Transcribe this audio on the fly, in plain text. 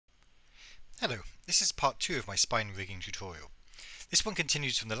Hello, this is part 2 of my spine rigging tutorial. This one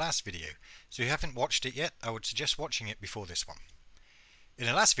continues from the last video, so if you haven't watched it yet, I would suggest watching it before this one. In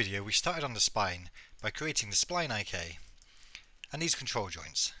the last video we started on the spine by creating the spline IK and these control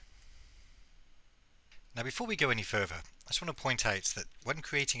joints. Now before we go any further, I just want to point out that when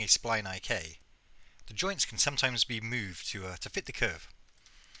creating a spline IK, the joints can sometimes be moved to fit the curve.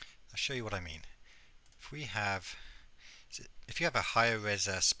 I'll show you what I mean. If you have a higher res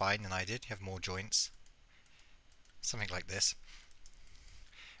spine than I did, you have more joints, something like this,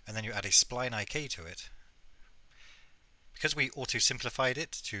 and then you add a spline IK to it. Because we auto-simplified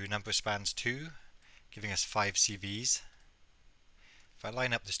it to number of spans 2, giving us 5 CVs, if I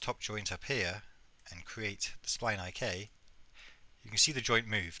line up this top joint up here and create the spline IK, you can see the joint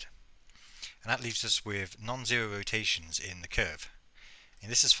moved. And that leaves us with non-zero rotations in the curve.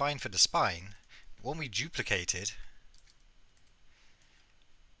 And this is fine for the spine, but when we duplicated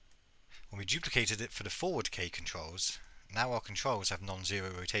it for the forward K controls, now our controls have non-zero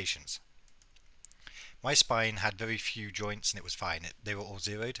rotations. My spine had very few joints and it was fine, they were all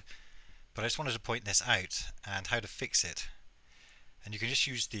zeroed, but I just wanted to point this out and how to fix it. And you can just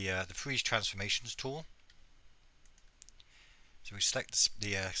use the freeze transformations tool. So we select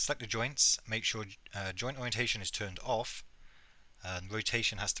the joints, make sure joint orientation is turned off, and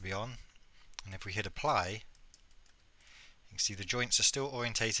rotation has to be on, and if we hit apply, you can see the joints are still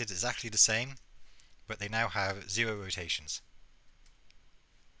orientated exactly the same, but they now have 0 rotations.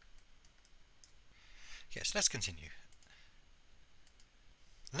 Okay, so let's continue.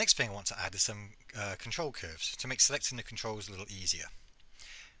 The next thing I want to add is some control curves to make selecting the controls a little easier.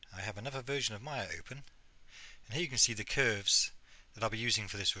 I have another version of Maya open, and here you can see the curves that I'll be using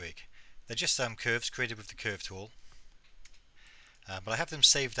for this rig. They're just curves created with the curve tool, but I have them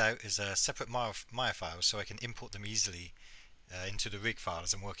saved out as separate Maya files so I can import them easily into the rig file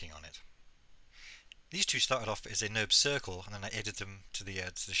as I'm working on it. These two started off as a NURB circle, and then I edited them to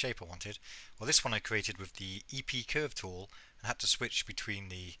the shape I wanted. Well, this one I created with the EP curve tool and had to switch between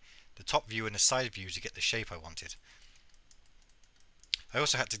the top view and the side view to get the shape I wanted. I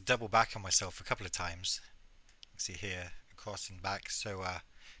also had to double back on myself a couple of times. You can see here, across and back, so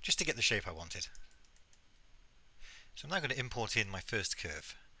just to get the shape I wanted. So I'm now going to import in my first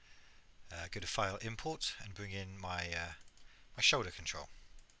curve. Go to File, Import, and bring in my shoulder control.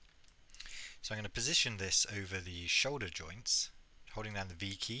 So I'm going to position this over the shoulder joints, holding down the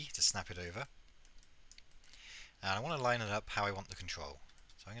V key to snap it over. And I want to line it up how I want the control.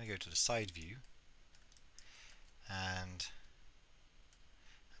 So I'm going to go to the side view, and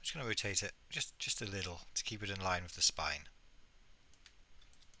I'm just going to rotate it just a little to keep it in line with the spine.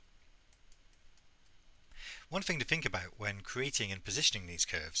 One thing to think about when creating and positioning these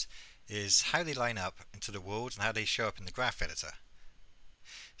curves is how they line up into the world and how they show up in the graph editor.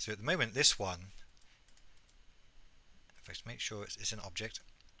 So at the moment this one, if I just make sure it's an object,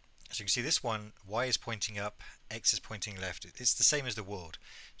 so you can see this one, Y is pointing up, X is pointing left. It's the same as the world.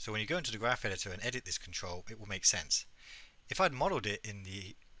 So when you go into the graph editor and edit this control, it will make sense. If I'd modeled it in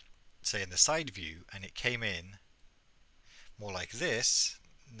the, say in the side view, and it came in more like this,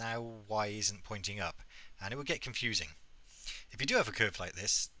 now Y isn't pointing up, and it would get confusing. If you do have a curve like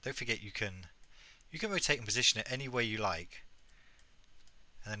this, don't forget you can rotate and position it any way you like,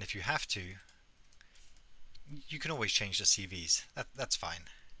 and then if you have to, you can always change the CVs. That's fine.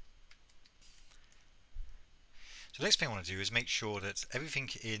 So the next thing I want to do is make sure that everything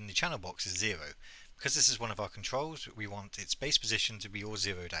in the channel box is 0. Because this is one of our controls, we want its base position to be all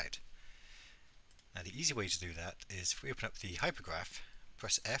zeroed out. Now the easy way to do that is if we open up the hypergraph,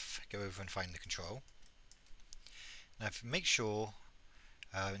 press F, go over and find the control. Now make sure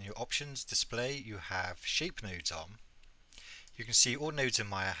in your options display you have shape nodes on. You can see all nodes in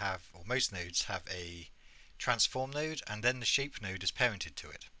Maya have, or most nodes have, a transform node, and then the shape node is parented to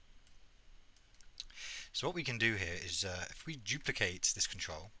it. So what we can do here is if we duplicate this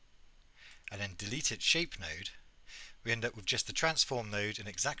control and then delete its shape node, we end up with just the transform node in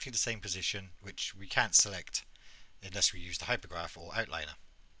exactly the same position, which we can't select unless we use the hypergraph or outliner.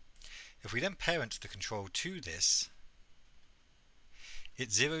 If we then parent the control to this, it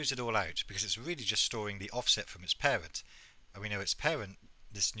zeroes it all out because it's really just storing the offset from its parent, and we know its parent,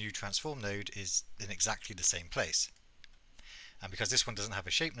 this new transform node, is in exactly the same place. And because this one doesn't have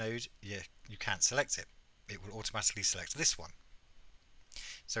a shape node, you can't select it. It will automatically select this one.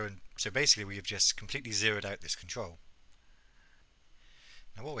 So basically we have just completely zeroed out this control.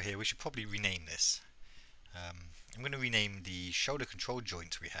 Now while we're here, we should probably rename this. I'm going to rename the shoulder control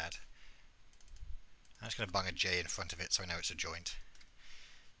joint we had. I'm just going to bung a J in front of it so I know it's a joint.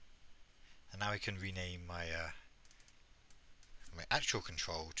 And now I can rename my my actual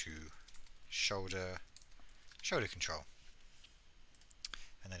control to shoulder control.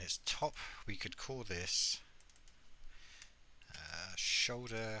 And then its top, we could call this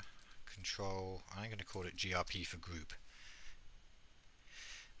shoulder control. I'm going to call it GRP for group.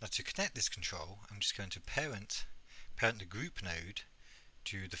 Now to connect this control, I'm just going to parent the group node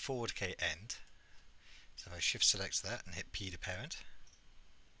to the forward K end. So if I shift select that and hit P to parent,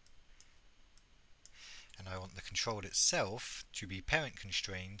 and I want the control itself to be parent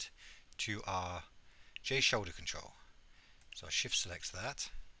constrained to our J shoulder control. So I shift select that,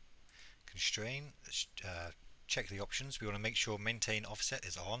 constrain, check the options. We want to make sure maintain offset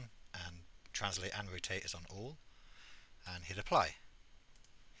is on and translate and rotate is on all, and hit apply.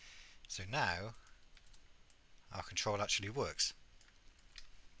 So now our control actually works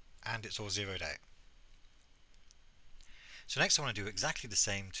and it's all zeroed out. So next I want to do exactly the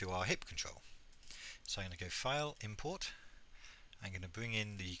same to our hip control. So I'm going to go File, Import. I'm going to bring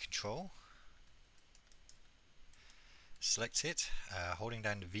in the control, select it, holding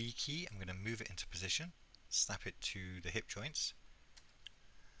down the V key. I'm going to move it into position, snap it to the hip joints.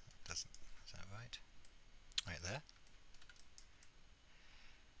 Is that right? Right there.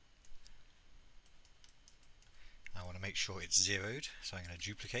 I want to make sure it's zeroed, so I'm going to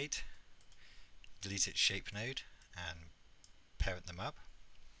duplicate, delete its shape node, and parent them up.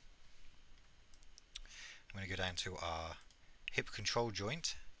 I'm going to go down to our hip control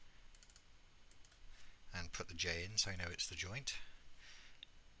joint and put the J in so I know it's the joint.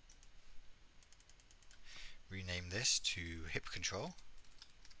 Rename this to hip control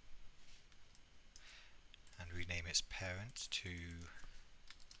and rename its parent to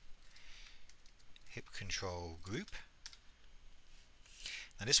hip control group.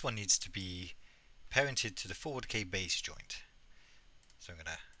 Now this one needs to be parented to the forward K base joint. So I'm going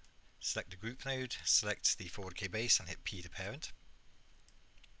to select the group node, select the forward K base and hit P to parent.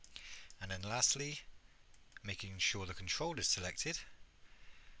 And then lastly, making sure the control is selected,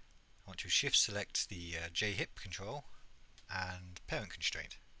 I want to shift select the J hip control and parent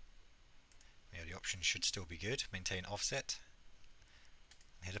constraint. Yeah, the options should still be good. Maintain offset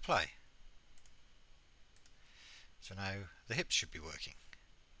and hit apply. So now the hips should be working.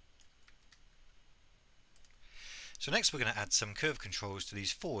 So next we're going to add some curve controls to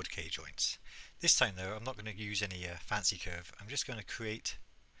these forward K joints. This time though I'm not going to use any fancy curve. I'm just going to create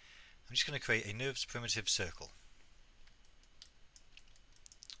a nerves primitive circle.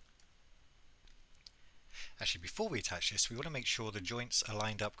 Actually, before we attach this, we want to make sure the joints are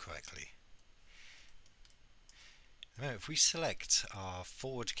lined up correctly. Now, if we select our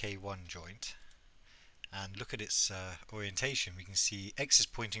forward K1 joint and look at its orientation, we can see X is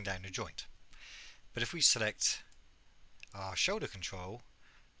pointing down the joint. But if we select our shoulder control,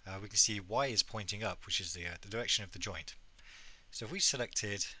 we can see Y is pointing up, which is the direction of the joint. So if we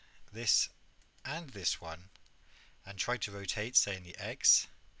selected this and this one and tried to rotate, say in the X,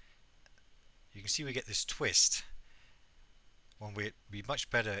 you can see we get this twist when it'd be much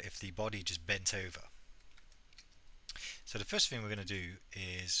better if the body just bent over. So the first thing we're going to do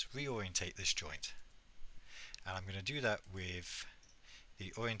is reorientate this joint, and I'm going to do that with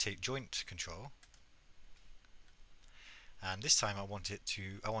the orientate joint control, and this time I want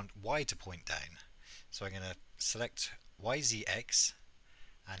Y to point down, so I'm going to select YZX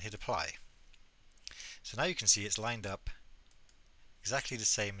and hit apply. So now you can see it's lined up exactly the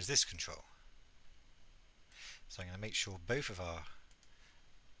same as this control. So I'm going to make sure both of our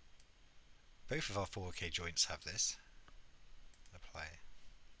 4K joints have this. Apply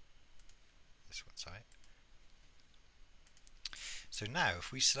this one, sorry. So now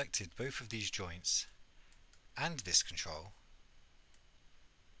if we selected both of these joints and this control,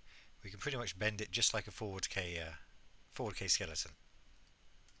 we can pretty much bend it just like a forward K skeleton.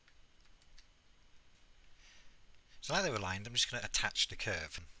 So now they're aligned, I'm just going to attach the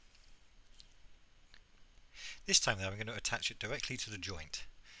curve. This time though I'm going to attach it directly to the joint.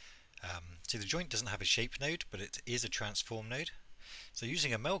 See, the joint doesn't have a shape node, but it is a transform node. So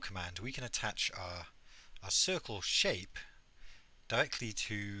using a mel command we can attach our circle shape directly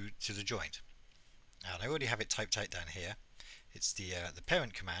to the joint. Now I already have it typed out down here. It's the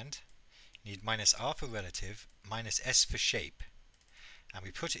parent command. You need -r for relative, -s for shape, and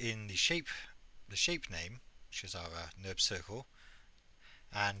we put in the shape name, which is our NURB circle,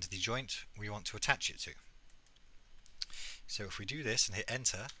 and the joint we want to attach it to. So if we do this and hit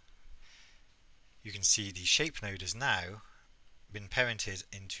enter, you can see the shape node has now been parented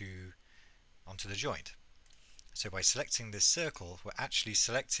onto the joint. So by selecting this circle, we're actually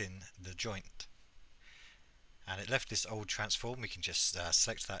selecting the joint. And it left this old transform, we can just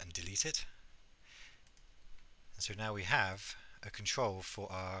select that and delete it. And so now we have a control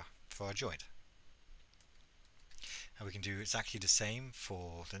for our for our joint. And we can do exactly the same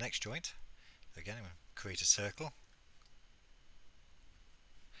for the next joint. Again, I'm going to create a circle.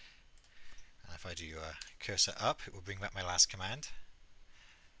 And if I do cursor up, it will bring back my last command.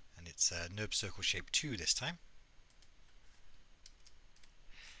 And it's nub circle shape 2 this time.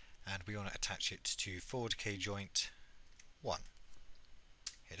 And we want to attach it to forward decay joint 1.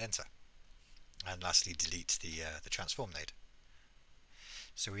 Hit enter. And lastly, delete the transform node.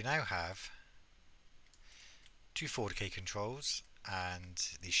 So we now have two forward decay controls and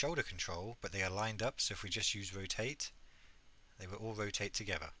the shoulder control, but they are lined up, so if we just use rotate, they will all rotate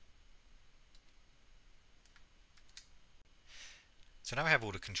together. So now I have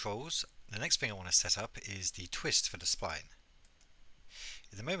all the controls. The next thing I want to set up is the twist for the spline.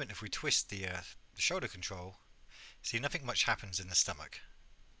 At the moment, if we twist the shoulder control, see, nothing much happens in the stomach.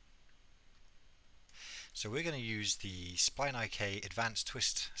 So we're going to use the Spline IK Advanced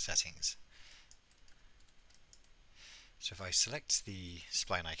Twist settings. So if I select the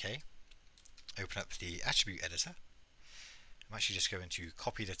Spline IK, open up the attribute editor, I'm actually just going to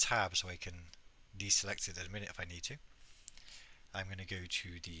copy the tab so I can deselect it in a minute if I need to. I'm going to go to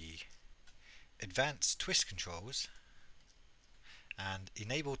the Advanced Twist Controls and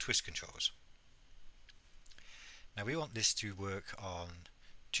Enable Twist Controls. Now we want this to work on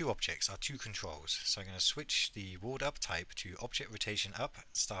two objects, our two controls. So I'm going to switch the ward up type to Object Rotation Up,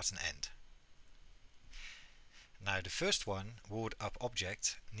 Start and End. Now the first one, ward up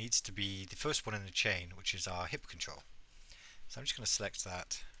object, needs to be the first one in the chain, which is our hip control. So I'm just going to select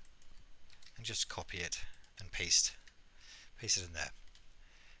that and just copy it and paste it in there.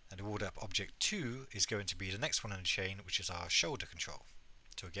 And the ward up object 2 is going to be the next one in the chain, which is our shoulder control.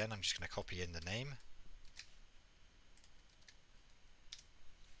 So again, I'm just going to copy in the name.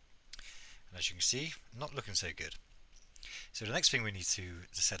 And as you can see, not looking so good. So the next thing we need to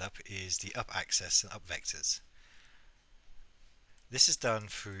set up is the up axis and up vectors. This is done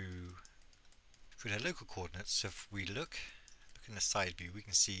through their local coordinates. So if we look in the side view, we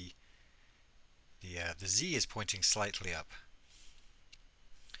can see the Z is pointing slightly up.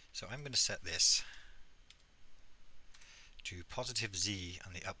 So I'm going to set this to positive Z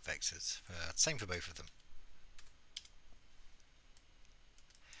on the up vectors. Same for both of them.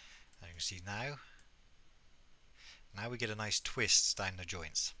 And you can see now we get a nice twist down the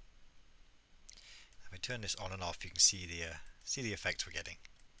joints. If I turn this on and off, you can see the effect we're getting.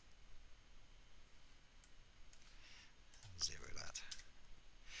 Zero that.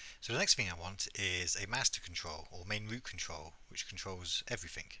 So the next thing I want is a master control or main root control, which controls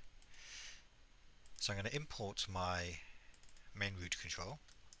everything. So I'm going to import my main root control.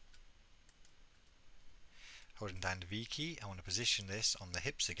 Holding down the V key, I want to position this on the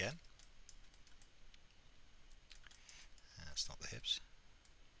hips again. That's not the hips.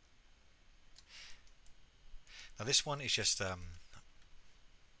 Now this one is just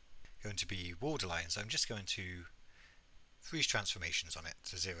going to be borderline, so I'm just going to freeze transformations on it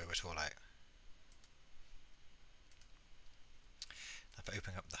to zero it all out. Now if I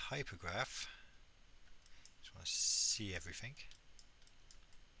open up the hypergraph, just want to see everything.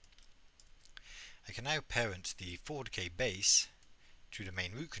 I can now parent the forward decay base to the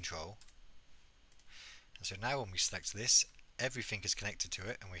main root control, and so now when we select this, everything is connected to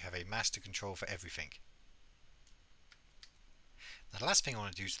it and we have a master control for everything. Now the last thing I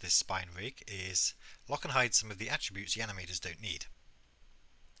want to do to this spine rig is lock and hide some of the attributes the animators don't need.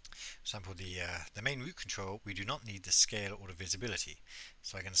 For example, the main root control, we do not need the scale or the visibility.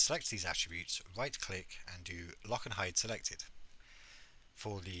 So I'm going to select these attributes, right click and do lock and hide selected.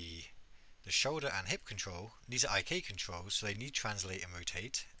 For the shoulder and hip control, these are IK controls, so they need translate and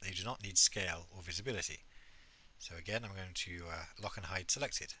rotate. They do not need scale or visibility. So again, I'm going to lock and hide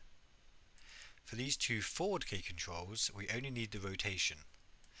selected. For these two forward decay controls, we only need the rotation.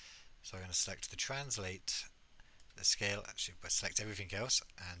 So I'm going to select the translate, the scale, actually select everything else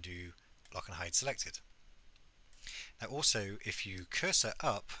and do lock and hide selected. Now also, if you cursor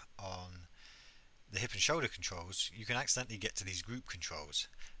up on the hip and shoulder controls, you can accidentally get to these group controls,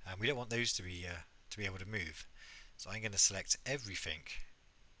 and we don't want those to be able to move. So I'm going to select everything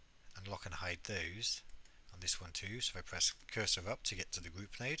and lock and hide those on this one too. So if I press cursor up to get to the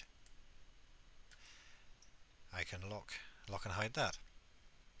group node, I can lock and hide that.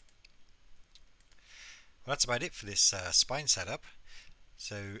 Well, that's about it for this spine setup.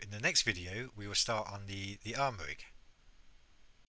 So in the next video we will start on the arm rig.